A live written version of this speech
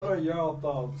are y'all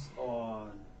thoughts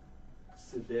on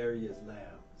Cedarius Lamb?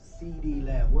 CD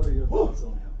Lamb. What are your thoughts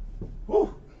on him?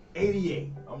 Whew. 88.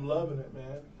 I'm loving it,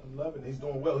 man. I'm loving it. He's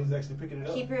doing well. He's actually picking it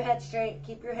up. Keep your head straight.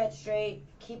 Keep your head straight.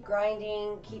 Keep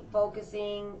grinding. Keep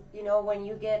focusing. You know, when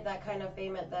you get that kind of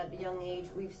fame at that young age,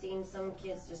 we've seen some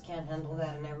kids just can't handle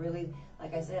that. And I really,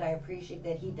 like I said, I appreciate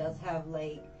that he does have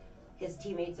like his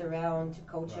teammates around to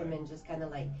coach him and just kind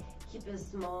of like keep his head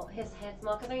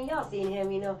small. Because I mean, y'all seen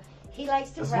him, you know, he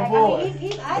likes to brag. I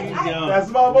mean, that's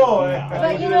my boy. Yeah.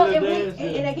 But you know,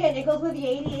 and again, it goes with the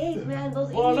 88s, man. Those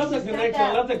 88s. Well, another connection,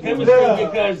 another chemistry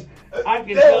because I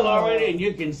can tell already, and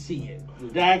you can see it.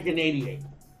 Dak in 88,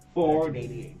 Ford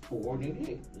 88, Ford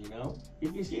 88. You know, you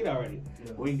can see it already.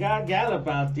 Yeah. We got Gallup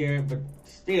out there, but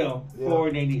still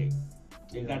Ford 88.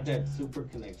 They got that super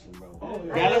connection, bro. Oh,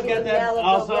 yeah. Gallup got that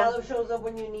also. Gallup shows up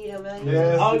when you need him, man.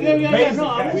 Yes, Oh, yeah. No,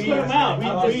 I'm just putting him out.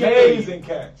 Amazing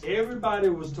catch. Everybody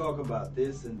was talking about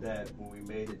this and that when we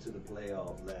made it to the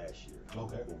playoff last year.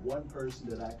 Okay. But one person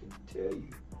that I can tell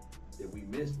you that we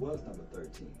missed was number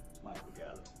 13, Michael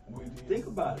Gallup. Think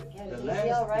about it. Yeah, the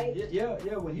ACL, right? Yeah.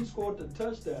 When he scored the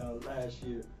touchdown last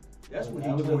year, that's when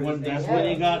That was he the tore one. his That's ACL. when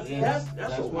he got.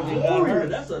 That's a when he got warrior. hurt.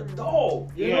 That's a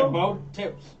dog. You Yeah, know? both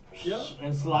tips. Yeah.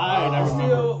 And slide. I He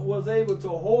remember. still was able to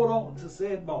hold on to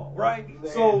said ball, right?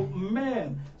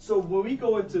 Man. So when we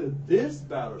go into this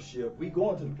battleship, we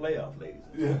go into the playoff, ladies.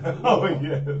 Yeah. Oh,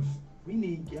 yes. We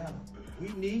need Gallup. We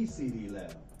need CD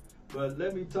Lamb. But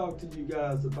let me talk to you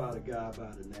guys about a guy by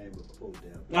the name of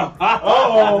Odell.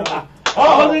 I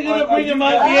wasn't gonna bring him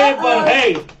up yet, but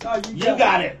hey, you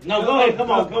got it. No, go ahead.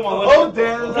 Come on.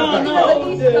 Odell.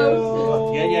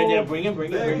 No. Yeah. Bring him. You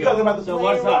talking about the So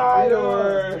plane what's up?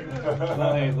 rider?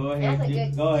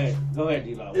 Go ahead,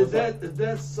 D-Law. Is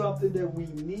that something that we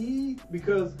need?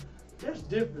 Because there's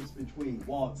difference between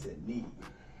wants and need.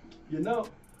 You know?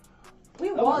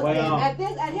 We want him Well, at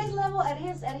his level, at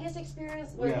his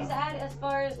experience, where he's at, as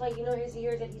far as like, you know, his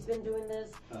years that he's been doing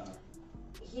this.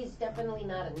 He's definitely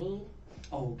not a need.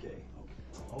 Okay.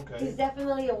 He's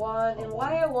definitely a want. And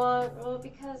why a want? Well,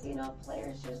 because, you know,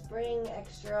 players just bring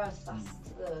extra sauce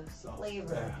to the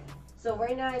flavor. Yeah. So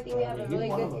right now, I think we have a really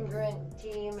good congruent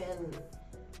team, and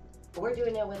we're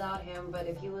doing it without him. But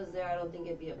if he was there, I don't think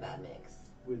it'd be a bad mix.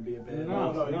 Wouldn't be a bad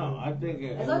No, I think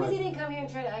as long as he didn't come here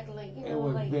and try to act like, you know,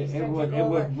 like he's trying to take it over.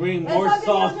 would bring As more long as he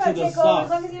sauce don't to try the take over, sauce. As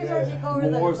long as he don't try to take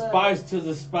over More the spice to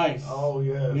the spice. Oh,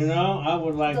 yes. You know, I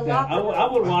would like The that. locker I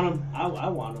would want him. I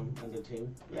want him in the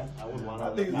team. Yeah, I would want him.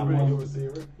 I think he's a really good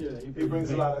receiver. Yeah, He brings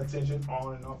a lot of attention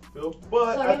on and off the field.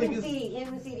 But So I him think and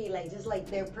it's... CD, like just like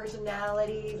their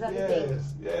personalities, everything.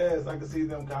 Yes, I can see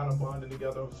them kind of bonding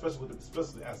together,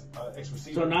 especially as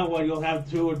ex-receiver. So now what? You'll have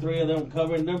 2 or 3 of them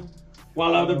covering them,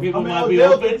 while other people might be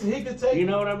Odell, open. He could take. You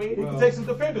know what I mean? He could take some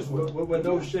defenders with. With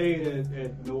no shade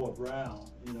at Noah Brown,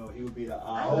 you know, he would be the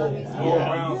I love his Noah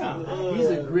game. Brown. He's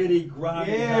a gritty,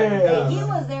 grimy Yeah. He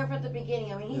was there from the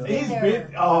beginning. I mean, he's He's been been.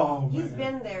 there. Oh, He's man.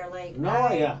 been there. Like Noah,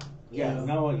 I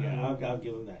I'll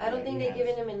give him that. don't think Yeah, they've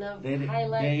given him enough They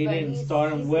highlights. they but didn't he's-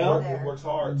 start him he's well. been there. Works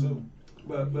hard too.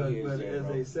 But He is as there,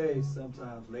 bro. they say,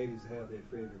 sometimes ladies have their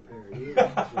favorite pair of earrings.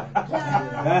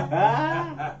 Right?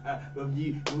 But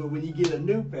when you get a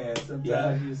new pair,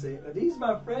 sometimes you say, "Are these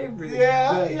my favorites?"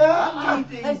 Yeah, But yeah. I need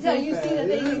these Until new you see that pairs.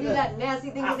 they do that nasty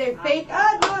thing with their fake.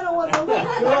 Oh, no, I don't want them.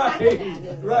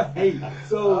 right.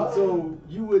 So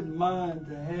you wouldn't mind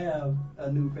to have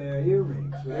a new pair of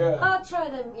earrings, right? Yeah. I'll try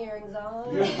them earrings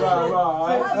on. You try them on,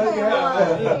 right? I'll try them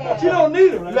on, yeah. You don't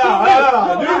need them. No,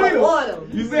 Right? you I need want them.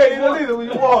 'em. You said you don't need them when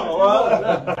you want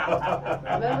them.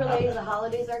 Remember, ladies, the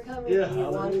holidays are coming. Yeah, Do you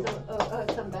want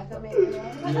some backup in your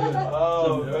life?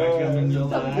 Oh, Some backup in your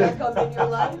Some life. backup in your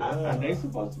life? And they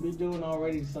supposed to be doing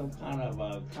already some kind of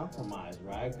compromise,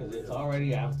 right? Because it's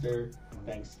already after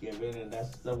Thanksgiving, and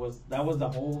that was the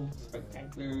whole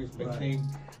spectacular thing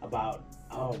about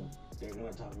they're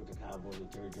gonna talk with the Cowboys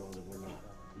with Jerry Jones and we're not.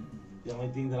 The only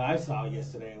thing that I saw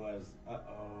yesterday was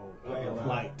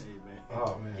flight.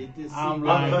 Oh man. Get this I'm seat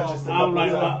like, off.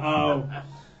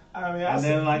 I mean, And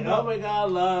then like, oh my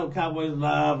God, Cowboys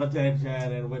love attention,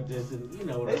 and with this, and you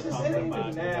know what It's I'm just talking even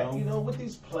about, that, you know, with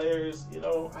these players, you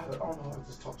know, I don't know, I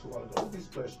just talked to a while ago. With these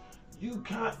players, you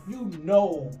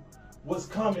know what's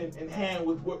coming in hand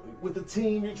with the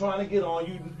team you're trying to get on.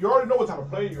 You already know what type of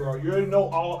player you are. You already know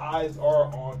all eyes are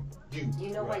on you. You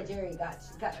know why Jerry got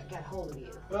hold of you.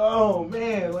 Oh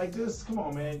man, like this, come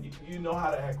on, man. You know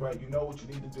how to act right. You know what you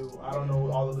need to do. I don't know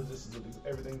all the logistics of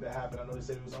everything that happened. I know they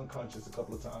said he was unconscious a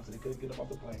couple of times and they couldn't get him off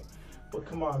the plane. But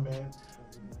come on, man.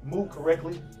 Move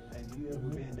correctly. Have you ever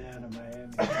been down to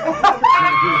Miami?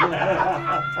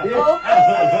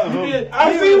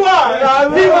 I see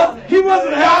why. He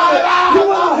wasn't happy.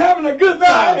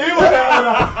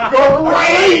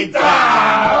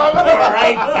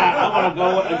 time. I'm gonna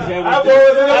go with the gym. I'm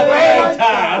going with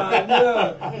At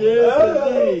LA time. Yes,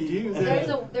 indeed. He was There's having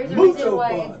a mucho reason why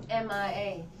fun. it's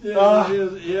MIA.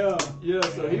 Yeah.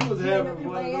 So he was having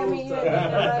one of Miami, those you're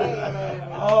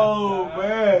times. Oh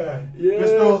man. Yes,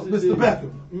 Mr. indeed.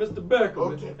 Beckham. Mr. Beckham.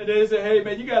 Okay. And they said, hey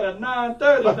man, you got a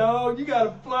 9:30, dog. You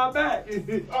gotta fly back.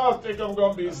 I think I'm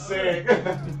gonna be sick. One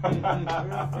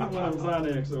of them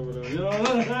Xanax over there, you know?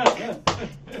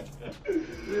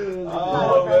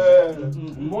 Oh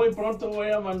man. Muy pronto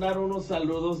voy a mandar unos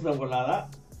saludos de volada.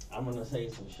 I'm gonna say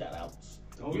some shout outs.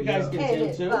 Oh, You guys yeah. can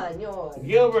El say too. español.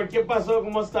 Gilbert, ¿qué pasó?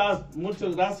 ¿Cómo estás?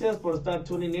 Muchas gracias por estar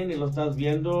tuning in y lo estás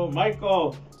viendo.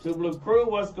 Michael, Two Blue Crew,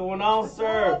 what's going on, What's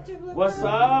sir? up, Two Blue What's Crew?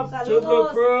 up, Two Blue Saludos.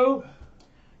 Crew?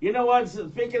 You know what?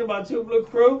 Speaking about Two Blue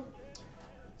Crew,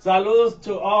 saludos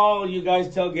to all you guys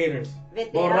tailgaters.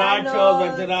 Veteranos,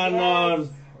 Borrachos, veteranos, yes.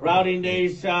 Rowdy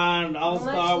Nation, All Much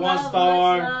Star, love, One much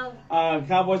Star, love.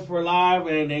 Cowboys for Life,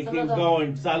 and they Some keep of the-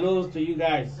 going. Saludos to you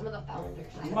guys. Some of the founders.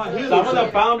 My hitters. Some of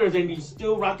the founders, and you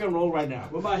still rock and roll right now.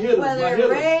 Well, my hitters, my Whether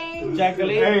hitters. Ray,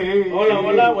 Jacqueline, Hey, hola, hey,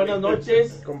 hola, hey. buenas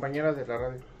noches. Compañeras de la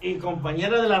radio. Y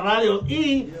compañera de la radio.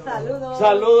 Y saludos.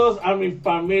 saludos a mi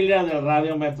familia de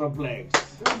Radio Metroplex.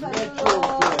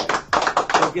 Saludos.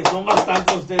 Porque son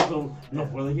bastantes ustedes. No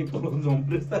puedo decir todos los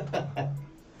nombres.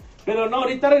 Pero no,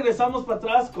 ahorita regresamos para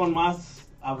atrás con más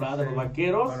hablar de los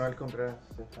vaqueros. Manuel Contreras.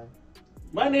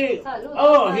 Manny! Saludos,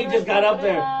 Oh, he Manuel just got up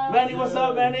there. Contreras. Manny, what's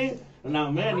up, Manny?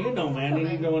 Now, man, you know Manny.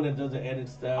 He's the one that does the edit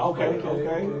stuff. Okay.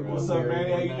 What's up,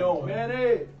 Manny? How you doing?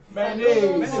 Manny. Manny,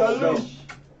 Salute.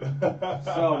 salute.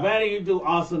 So, Manny, you do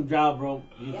awesome job, bro.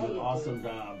 You Yeah, do you do. awesome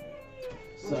job.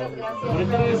 So, Muchas gracias.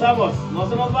 ahorita regresamos. No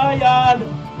se nos vayan.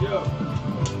 Yeah.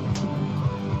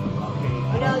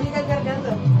 You know, you guys gotta dance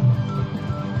it.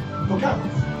 Go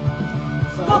Cowboys.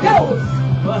 Go Cowboys!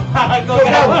 Go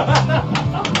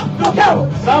Cowboys! Go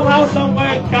Cowboys! Somehow,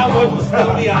 somewhere, Cowboys will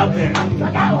still be out there.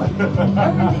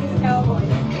 Everything is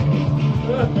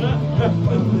Cowboys.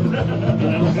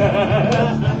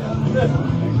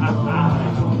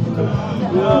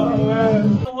 You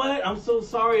know what? I'm so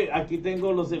sorry. Aquí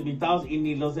tengo los invitados y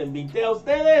ni los invité a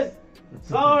ustedes.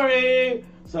 Sorry.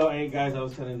 So, hey guys, I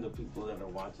was telling the people that are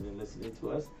watching and listening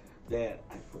to us that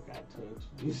I forgot to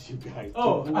introduce you guys.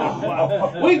 Oh.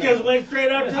 We just went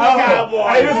straight up to the Cowboys.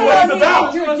 Hey, this is what it's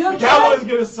about. You're The Cowboys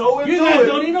getting so into You guys it.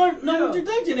 don't need no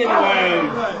introduction anyway.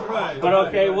 Right. But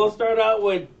okay, we'll start out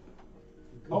with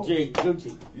Oh.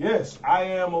 Gucci. Yes, I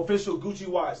am official Gucci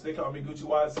Watts. They call me Gucci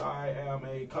Watts. I am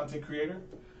a content creator,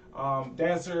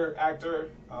 dancer, actor,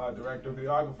 director,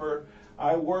 videographer.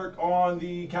 I work on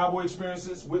the Cowboy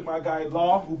Experiences with my guy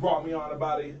Law, who brought me on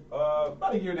about a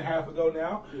year and a half ago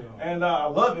now. Yeah. And I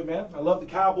love it, man. I love the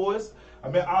Cowboys. I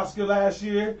met Oscar last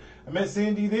year. I met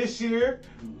Cindy this year.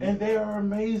 And they are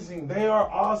amazing. They are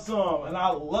awesome. And I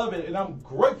love it. And I'm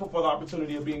grateful for the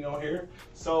opportunity of being on here.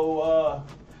 So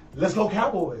let's go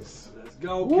Cowboys. Let's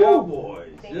go Cowboys.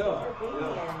 Thank you Yeah. for being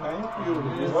here. Thank you.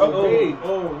 Yes, Okay.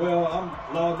 well,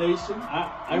 I'm Law Nation.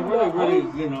 I really,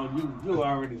 you know, you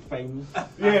already famous.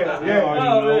 Yeah.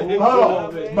 man. Hold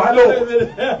on. My lord.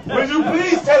 Would you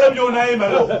please tell him your name, my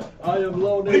lord? I am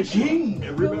Law The Nation. king.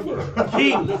 And remember,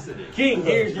 King,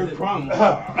 here's your crown.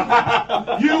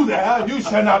 You there, you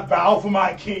shall not bow for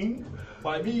my king.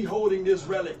 by me holding this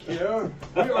relic here,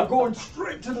 we are going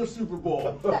straight to the Super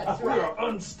Bowl. That's We right. are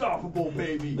unstoppable,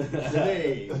 baby. The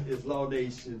name is Law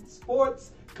Nation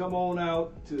Sports. Come on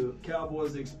out to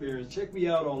Cowboys Experience. Check me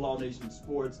out on Law Nation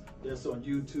Sports. That's on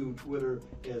YouTube, Twitter,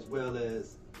 as well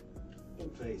as on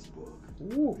Facebook.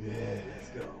 Let's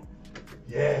go.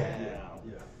 Yeah.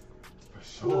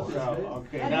 Sure.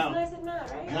 Okay, That is now nice and not,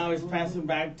 right? now it's passing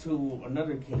back to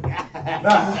another king.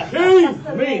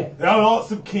 King. Me. There are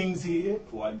lots of kings here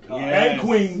One call. Yeah. and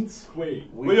queens. Queen.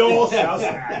 We all shall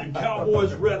stand.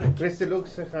 Cowboys relic. Christy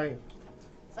Lux, hi.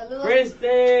 Saludos.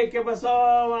 Christy, ¿qué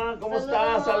pasó, man? ¿Cómo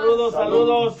estás? Saludos,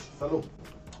 saludos. Salud.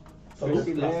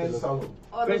 Christy Salud. Lux. And salud.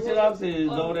 Christy Lux is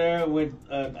over there with,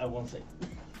 I won't say.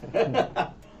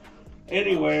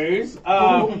 Anyways,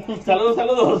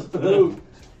 saludos. Salud.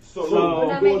 So-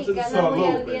 Una Going to the mexicana muy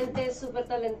salud, ardiente, súper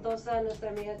talentosa, nuestra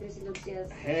amiga Chrissy Luxias.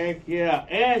 Heck yeah.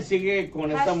 And sigue con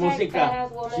esta Hashtag música.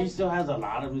 badass woman. She still has a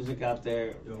lot of music out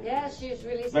there. Yeah, she's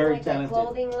releasing Very like talented. a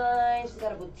clothing line. She's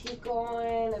got a boutique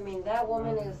going. I mean, that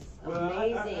woman is Well,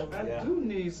 amazing. I Yeah. do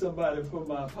need somebody for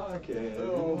my podcast.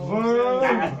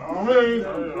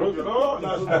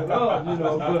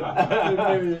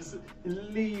 Maybe it's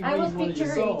leave I me will one speak of to your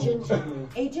her songs.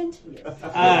 agent. Yes.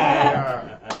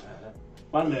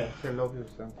 Mande. I love you,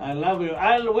 son. I love you.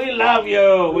 We love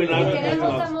you. We love Te you.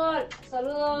 queremos, amor.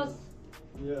 Saludos.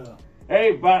 Yeah.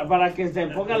 Hey, para que se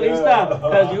ponga lista,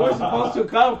 because you were supposed to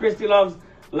come, Christy Loves,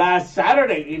 last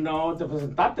Saturday, te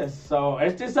presentaste. So,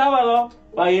 este sábado,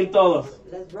 va a ir todos.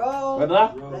 Let's roll.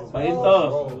 ¿Verdad? Let's Va a ir roll.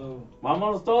 todos.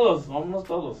 Vámonos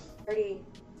todos. 30.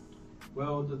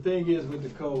 Well, the thing is with the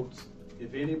Colts,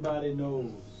 if anybody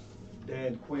knows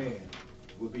Dan Quinn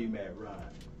will be Matt Ryan,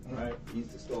 right? He's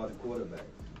the starting quarterback.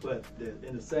 But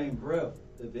in the same breath,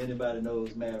 if anybody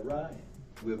knows Matt Ryan,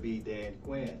 will be Dan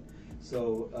Quinn.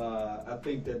 So I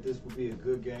think that this will be a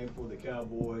good game for the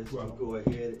Cowboys to go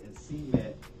ahead and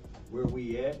cement where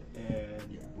we at,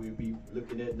 and we'll be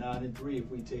looking at 9-3 if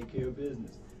we take care of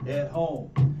business at home.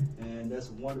 And that's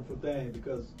a wonderful thing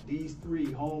because these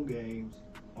 3 home games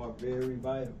are very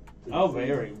vital. Oh,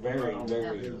 very, very, Very,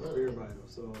 very. very vital.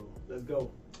 So let's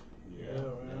go. Yeah,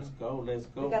 let's go.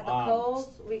 We got the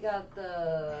Colts, we got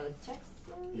the Texans,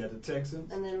 You got the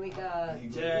Texans, and then we got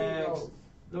Jags. Eagles.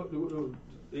 No,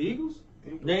 the Eagles.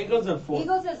 The Eagles are 4.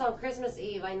 Eagles is on Christmas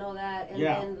Eve, I know that. And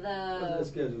Yeah. then What's that the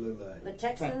schedule look like?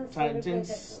 Texans.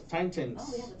 Titans.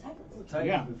 Oh, we have the Titans. Titans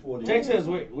Yeah. before the Texans,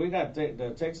 we got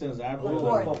the Texans after The the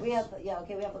fourth. Colts. We have we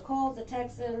have the Colts, the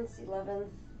Texans, 11th,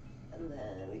 and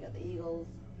then we got the Eagles.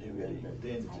 Then we got the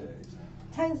Jags.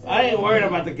 Titans. I ain't worried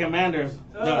about the Commanders.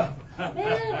 No.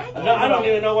 Man, I don't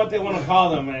even know what they want to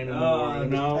call them anymore. At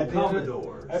the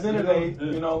Commodores. At the end of the day,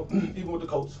 even with the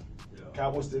Colts,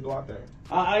 Cowboys still go out there.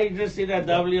 I just see that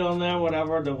W on there,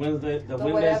 whatever, the winless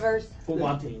whatevers.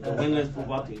 football team. The winless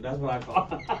football team. That's what I call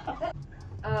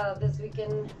it. This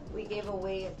weekend we gave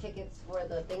away tickets for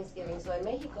the Thanksgiving. So in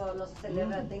Mexico, no se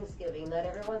celebra Thanksgiving. Not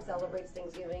everyone celebrates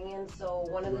Thanksgiving, and so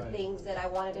one of the things that I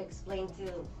wanted to explain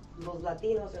to los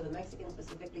Latinos or the Mexicans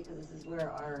specifically, because this is where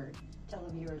our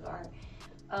televiewers are,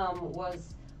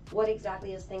 was what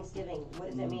exactly is Thanksgiving? What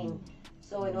does it mean?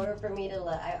 So in order for me to,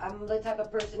 I'm the type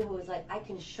of person who is like, I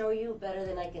can show you better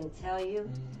than I can tell you.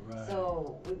 Right.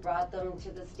 So we brought them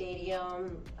to the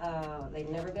stadium. They've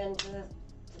never been to the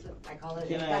I call it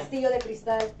Castillo de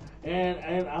Cristal.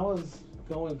 And I was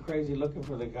going crazy looking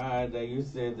for the guy that you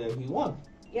said that he won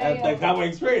Yeah, the Cowboy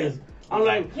Experience. I'm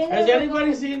like, You know, has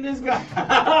anybody seen this guy?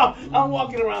 I'm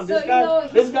walking around. So,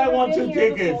 This he's guy never won been 2 here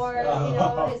tickets.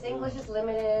 before, his English is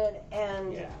limited,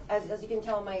 and Yeah. as you can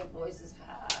tell, my voice is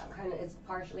kind of, it's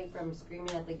partially from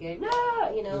screaming at the game,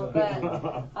 no,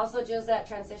 but also just that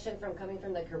transition from coming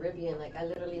from the Caribbean. Like, I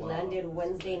literally landed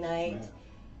Wednesday night,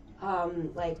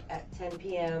 like at 10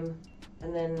 p.m.,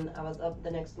 and then I was up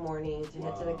the next morning to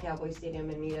head to the Cowboy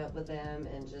Stadium and meet up with them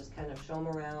and just kind of show them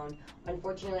around.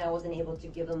 Unfortunately, I wasn't able to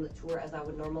give them the tour as I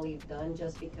would normally have done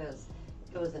just because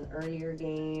it was an earlier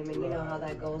game, and you know how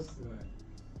that goes.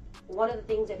 One of the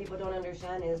things that people don't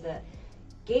understand is that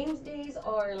games days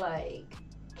are like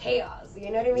chaos,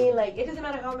 you know what I mean? Like, it doesn't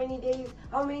matter how many days,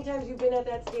 how many times you've been at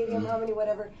that stadium, how many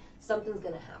whatever, something's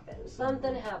gonna happen.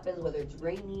 Something happens, whether it's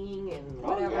raining and Oh,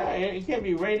 whatever. yeah, it can't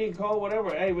be raining, cold,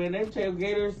 whatever. Hey, man, them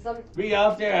tailgaters be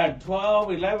out there at 12,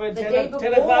 11, The 10, day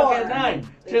 10 o'clock at before. night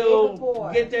The day to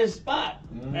before. get their spot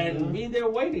and be there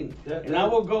waiting. That- And I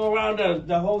will go around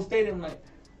the whole stadium like,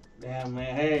 damn,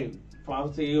 man, hey,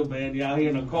 props to you, man. You're out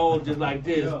here in the cold just like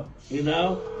this, you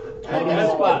know? Like, That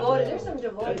spot. there's some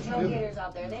devoted tailgaters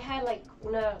out there. They had like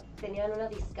tenían una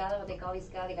discada, what they call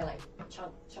discada, they got like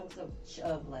chunks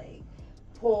of like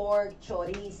pork,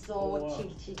 chorizo,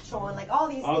 chichon, like all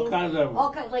these All things. kinds of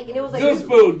Like, and it was like good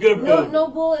food, good food. No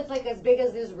bull. It's like as big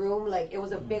as this room. Like, it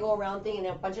was a big old round thing and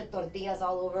a bunch of tortillas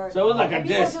all over. So it was like a and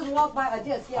people disc. just walk by a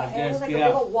disc, yeah. A And it was disc, like yeah. a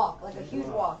big old walk, like a huge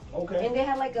walk. Okay. And they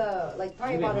had like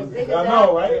probably about as big as I that,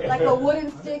 know, right? like a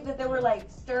wooden stick that they were like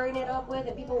stirring it up with,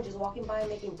 and people were just walking by and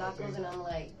making tacos. And I'm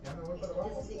like,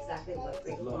 this is exactly what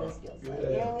gratefulness feels like.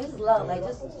 Yeah, this is love. Like,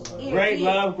 just Great eat.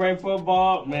 love, great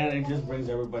football. Man, it just brings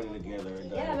everybody together. It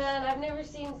does. Yeah, man, I've never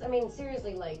seen, I mean,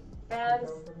 seriously, like, fans,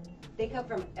 they come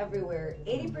from everywhere.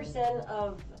 80%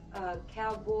 of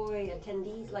Cowboy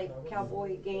attendees, like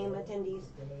Cowboy game attendees,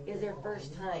 is their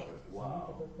first time.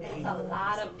 Wow. It's a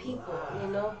lot of people, you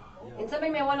know? And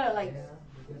somebody may want to, like,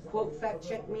 quote fact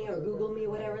check me or Google me,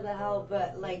 whatever the hell,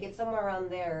 but, like, it's somewhere around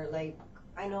there. Like,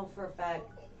 I know for a fact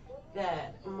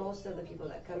that most of the people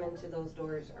that come into those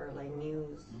doors are like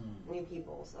new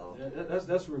people. So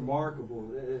That's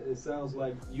remarkable. It sounds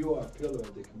like you are a pillar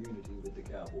of the community with the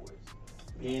Cowboys.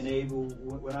 Being able,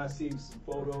 when I see some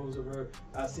photos of her,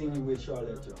 I seen you with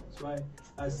Charlotte Jones, right?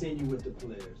 I seen you with the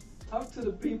players. Talk to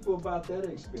the people about that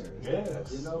experience.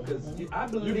 Yes. You know, because I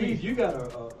believe you got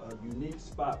a unique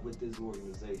spot with this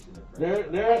organization.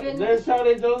 There's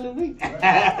Charlie Jones and me.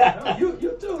 You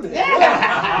do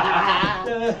that.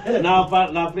 No,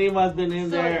 but La Prima's been in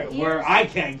So there where here's- I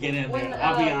can't get in when, there.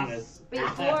 I'll be honest.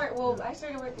 I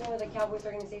started working with the Cowboys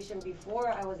organization before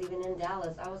I was even in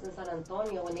Dallas. I was in San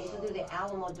Antonio when they used to do the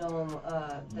Alamo Dome,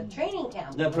 the training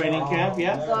camp. The training camp,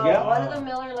 yeah. So Yeah. one of the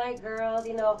Miller Lite girls,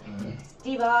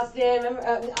 Steve Austin, remember,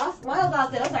 Miles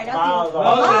Austin. I'm sorry, not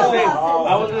Miles Steve. Austin.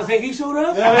 I was gonna say he showed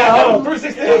up. Yeah,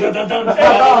 316.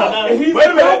 And he's Wait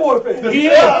a a minute. Cowboy fan. He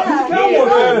is. Yeah, He's a he Cowboy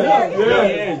is. fan.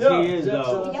 Yeah, He is,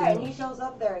 though. Yeah, and he shows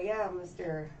up there. Yeah,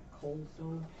 Mr.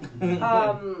 Coldstone.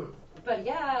 But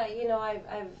yeah,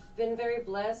 I've been very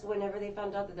blessed. Whenever they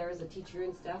found out that there was a teacher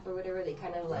and staff or whatever, they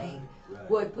kind of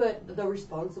would put the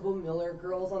responsible Miller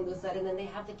girls on the set, and then they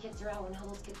have the kids around, and now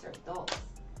those kids are adults.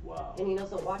 Wow. And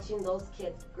so watching those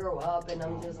kids grow up, and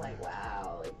I'm just like,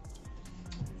 wow.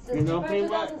 Since pretty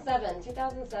much-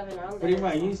 2007, around Pretty there.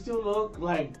 much, you still look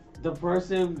like the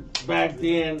person back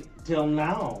then till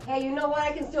now. Hey, you know what?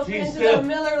 I can still fit She's into still- the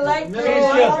Miller Lite She girl.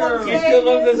 still- All I'm You saying still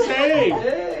look the is- same.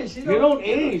 Hey, she You don't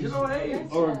age. You don't age.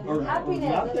 Or Happiness,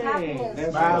 nothing. it's happiness.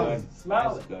 That's Smiling. good.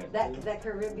 Smiling. That's good. That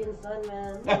Caribbean sun,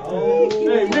 man. Oh, Keep hey, it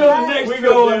we on the alive. next We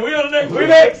trip, going. man. We on the next. We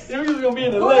next. Yeah, we just gonna be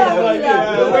in the Who luggage else like we this.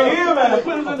 got? We here, man.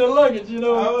 Put us in the luggage,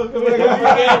 Don't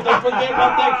forget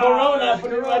about that Corona.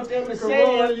 Put it right there, Miss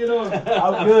Corona, Sam.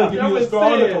 I'm good. Give you a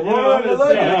straw and a Corona. You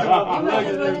Corona. might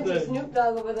just run into Snoop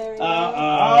Dogg over there.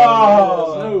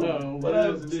 Oh. Snoop. What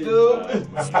up, Snoop? Snoop?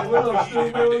 What up,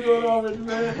 Snoop? Man, what's going on with you,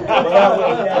 man? Oh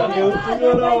my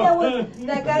God, What's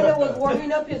that guy that was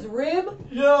warming up his rib.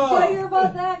 Did you Yeah. hear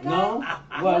about that guy? No?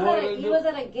 He What was, did he you was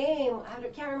at a game. I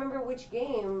can't remember which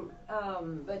game,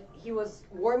 but he was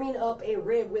warming up a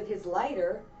rib with his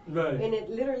lighter, Right. and it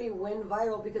literally went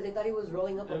viral because they thought he was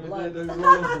rolling up a blunt.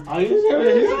 Are you Yeah,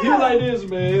 serious? he like this,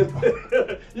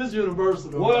 man. It's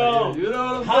universal. Well, right here. You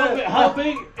know what I'm saying? how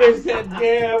big is that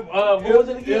damn, what was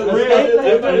it again? Yeah, A rib. steak? It A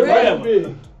had to rib.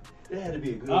 be. It had to be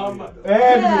a good Um, rib, though.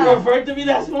 Yeah. Prefer to be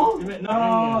that small?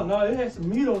 No, it had some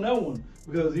meat on that one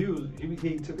because he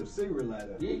took a cigarette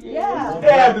lighter. Yeah. It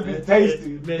had to be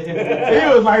tasty. Man.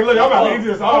 He was like, look, I'm about to eat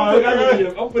this.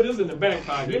 I'll put this in the back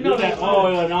pocket. You know that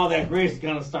oil and all that grease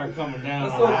gonna start coming down.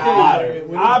 That's on the okay. water.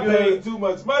 When I it's good, paid too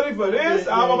much money for this.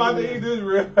 Yeah, I'm yeah, about yeah. to eat this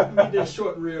rib. Eat that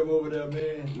short rib over there,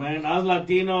 man. Man, us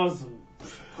Latinos,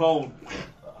 cold.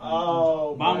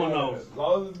 Oh, Vámonos. man. As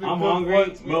long as it's been I'm cooked hungry.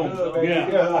 once, we Boom. good, baby.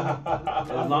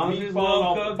 As long as it's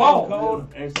well cooked and Boom.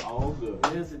 cold, it's all good.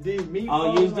 Yes, indeed. Meat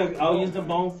I'll falls use on the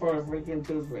bone for a freaking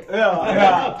toothpick.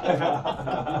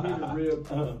 Yeah. Give me the rib.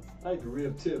 I like the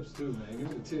rib tips too, man. Give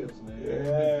me the tips, man.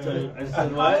 Yeah. I said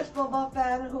College what? football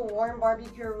fan who warmed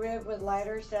barbecue rib with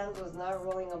lighter sands was not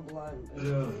rolling a blunt.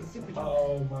 Yeah. Super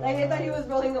Oh, my Like they thought he God. was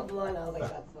rolling a blunt. I was like,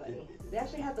 that's funny. They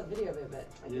actually had the video of it, but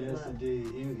I did Yes, not. indeed.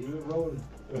 He was rolling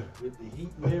with the heat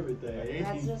and everything.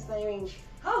 That's just, I mean,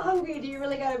 how hungry do you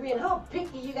really gotta be, and how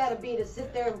picky you gotta be to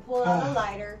sit there and pull out a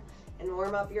lighter and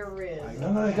warm up your ribs?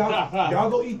 No, y'all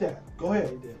go eat that. Go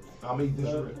ahead. I'm eating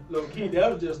this rib. Look, Key,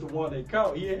 that was just the one they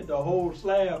caught. He had the whole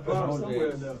slab Oh, somewhere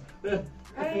yes. in there.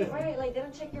 Right. Like, they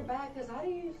don't check your bag, because how do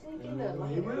you sneak in a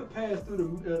He will lighter? pass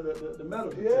through the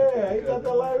metal. Yeah, he got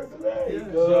the lighter today. Yeah.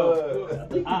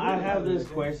 Good. I have this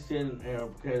question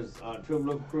because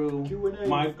Triple Crew Q&A.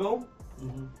 Michael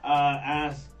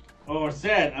asked or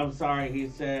said, I'm sorry, he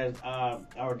said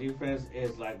our defense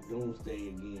is like doomsday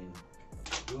again.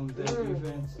 Doomsday Mm.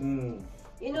 defense.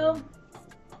 You know,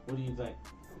 What do you think?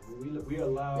 We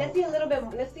allow. let's see a little bit,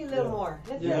 let's see a little more.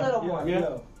 Let's see a little more.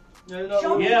 Yeah. You know,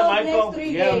 Show me Yeah, those Michael. next 3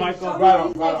 Yeah, games. Michael. Show Right me on,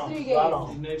 these right next on, 3 right games. on.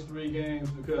 these next 3 games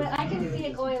because. But I can see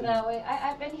it going that way.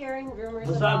 I've been hearing rumors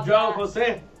What's about up, Joe? that.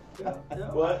 Jose?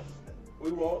 But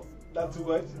we won't. Not too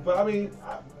much. But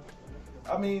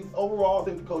I mean, overall, I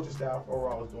think the coaching staff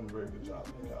overall is doing a very good job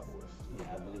with the Cowboys. Yeah,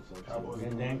 I believe so Cowboys. too.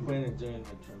 And Dan Quinn is doing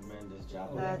a tremendous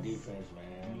job with that That's- defense,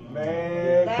 man.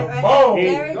 Man, That come right on.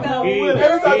 there we go. He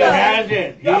Every time y'all- has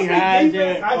it. He y'all speak has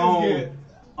defense, it I just on get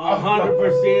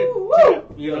 100%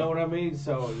 tip. You know what I mean?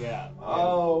 So yeah.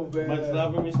 Oh man. Much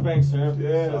love and respect, sir.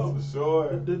 Yes, So, for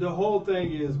sure. The whole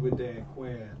thing is with Dan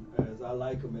Quinn, as I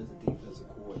like him as a defensive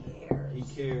coordinator. He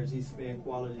cares. He spent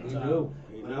quality He time. do.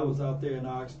 When I was out there in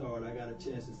Oxnard, I got a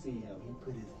chance to see him. He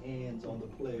put his hands on the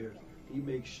players. He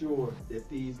makes sure that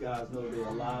these guys know their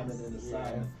alignment and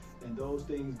assignment, and those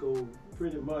things go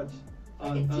pretty much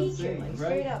Like a teacher, unseen, like right?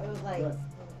 straight up. It was like, Right.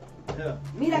 Yeah.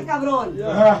 mira cabrón.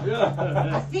 Yeah.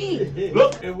 Yeah. Así.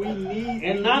 Look, and we need.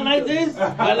 and we not need like to- this,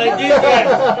 but like this.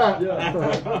 guy. Yeah.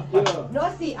 Yeah. No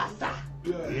así, asa.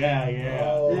 Yeah, yeah.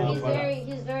 Oh,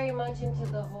 He's very much into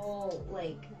the whole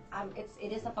like.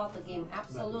 It is about the game,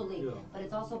 absolutely, Yeah. but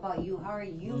it's also about you. How are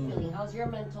you feeling? How's your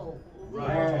mental?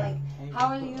 Right. Like, how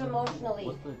are you emotionally?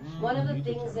 One of the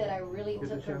things that I really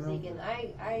took from Zeke, and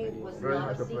I was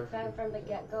not a Zeke fan from the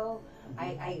get-go.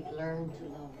 I learned to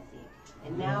love Zeke.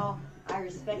 And now I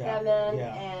respect Yeah, that man.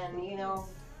 yeah. And, you know,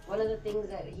 one of the things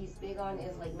that he's big on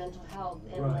is like mental health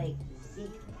and Right. like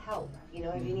seek help, you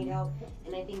know, if you need help.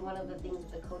 And I think one of the things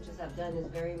the coaches have done is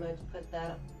very much put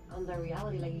that on the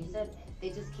reality. Like you said,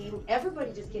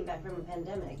 everybody just came back from a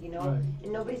pandemic, you know, Right.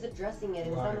 and nobody's addressing it.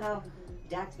 And Right. somehow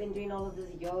Dak's been doing all of this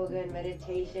yoga and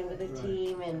meditation with the Right.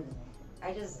 team. And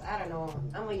I don't know,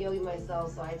 I'm a yogi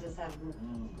myself, so I just have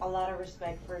a lot of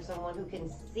respect for someone who can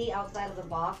see outside of the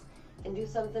box and do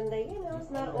something that, you know, it's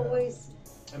not always,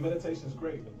 And meditation is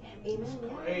great. amen,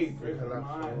 Great for the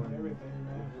mind and everything,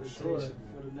 man. For sure. Meditation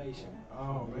for the nation.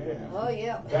 Oh man. Oh,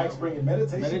 yeah. Dak's bringing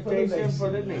meditation, Meditation for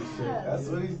the for nation. the nation. That's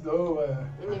what he's doing.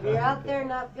 And if you're out there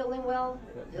not feeling well,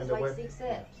 And just the like way- Zeke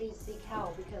said, please seek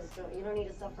help because you don't need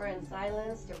to suffer in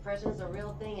silence. Depression's a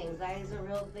real thing. Anxiety's a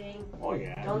real thing. Oh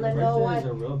yeah. Don't let no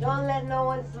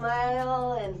one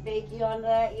smile and fake you on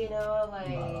that. You know, like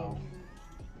No.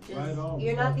 just, Right on.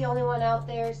 you're not the only one out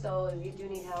there. So if you do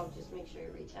need help, just make sure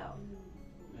you reach out.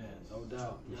 Man, no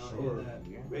doubt. Y'all Sure. hear that?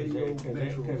 Radio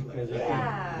Metro.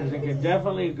 Yeah. Because it can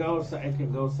definitely go. It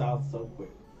can go south so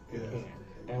quick. It Yeah. can.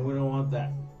 And we don't want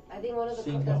that. I think one of the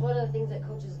Seek that's help. one of the things that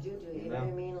coaches do. You know Yeah.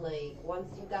 what I mean? Like once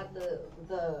you got the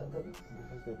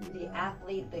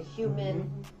athlete, the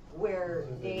human, where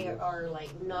they are like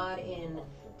not in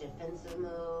defensive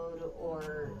mode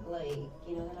or like,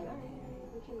 you know, they're like, all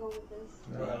right, we can go with this.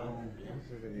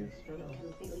 It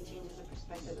completely changes the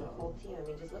perspective of the whole team. I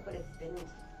mean, just look what it's been.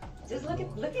 Just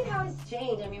look at how it's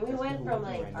changed. I mean, we went from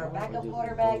like our backup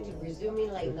quarterback to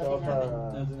resuming like nothing happened.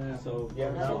 Nothing happened. So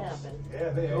Nothing happened. Yeah,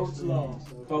 they Coach actually. lost.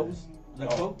 the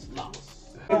coach lost.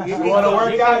 You want to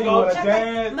work out? You want to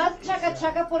dance? Más chaca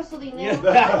chaca por su dinero.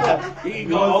 You can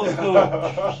go old school.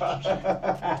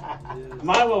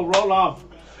 Mine will roll off.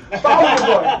 Follow your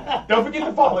boy. Don't forget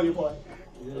to follow your boy.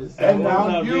 Yes. And now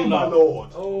Love you, you, my love. lord.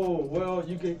 Oh, well,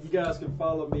 you guys can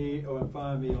follow me or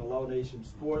find me on Law Nation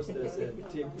Sports. That's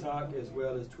at TikTok as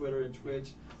well as Twitter and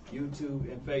Twitch, YouTube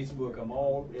and Facebook. I'm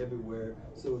all everywhere.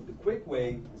 So the quick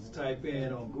way is to type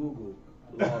in on Google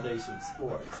Law Nation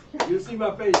Sports. You'll see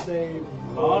my face name.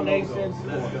 Law Nation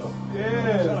Let's go. Sports.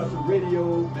 Yes. Shout out to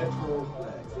Radio Metro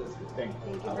Flags. Let's go. Thank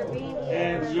you. Thank you for being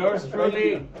here. And yours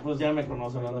truly, pues ya me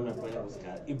conocen, dónde me pueden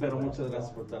buscar. Y pero muchas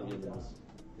gracias por estar viéndonos.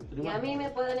 Y a mí me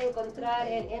pueden encontrar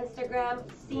en Instagram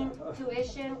sin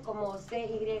tuition como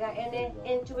CYN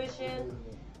Intuition,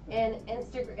 en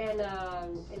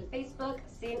Instagram, en Facebook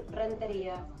sin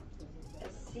rentería,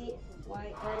 CYN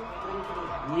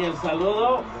rentería. Y el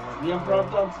saludo, bien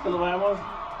pronto, antes que lo veamos,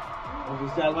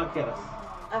 oficial Vaqueras.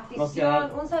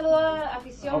 Afición, un saludo a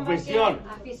afición Afición.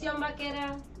 vaquera, afición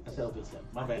vaquera, Es el oficial.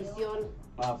 Va a ver. afición.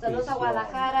 Afición. Saludos a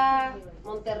Guadalajara,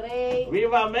 Monterrey,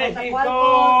 ¡Viva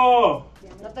Coatzacoalcos,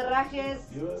 México! No te rajes,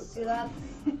 Ciudad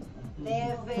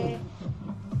DF,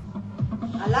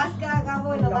 Alaska,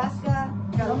 Gabo en Alaska,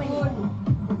 Cancún.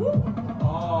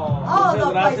 Oh, Muchas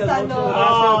los gracias, paisanos. muchas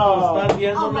gracias por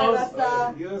estar Oh my viéndonos.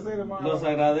 God. USA tomorrow. Los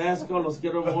agradezco, los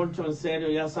quiero mucho, en serio,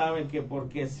 ya saben que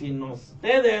porque sin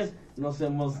ustedes no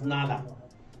hacemos nada.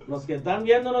 Los que están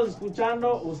viéndonos,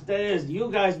 escuchando, ustedes,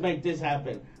 you guys make this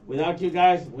happen. Without you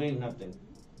guys, we ain't nothing.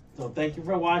 So thank you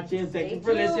for watching, thank you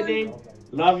for Stay tuned. listening,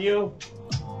 love you.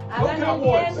 Háganlo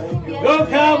Cowboys. bien, bien. Go Go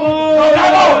Cowboys!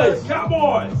 Cowboys!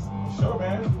 Cowboys! Sure,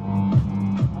 man.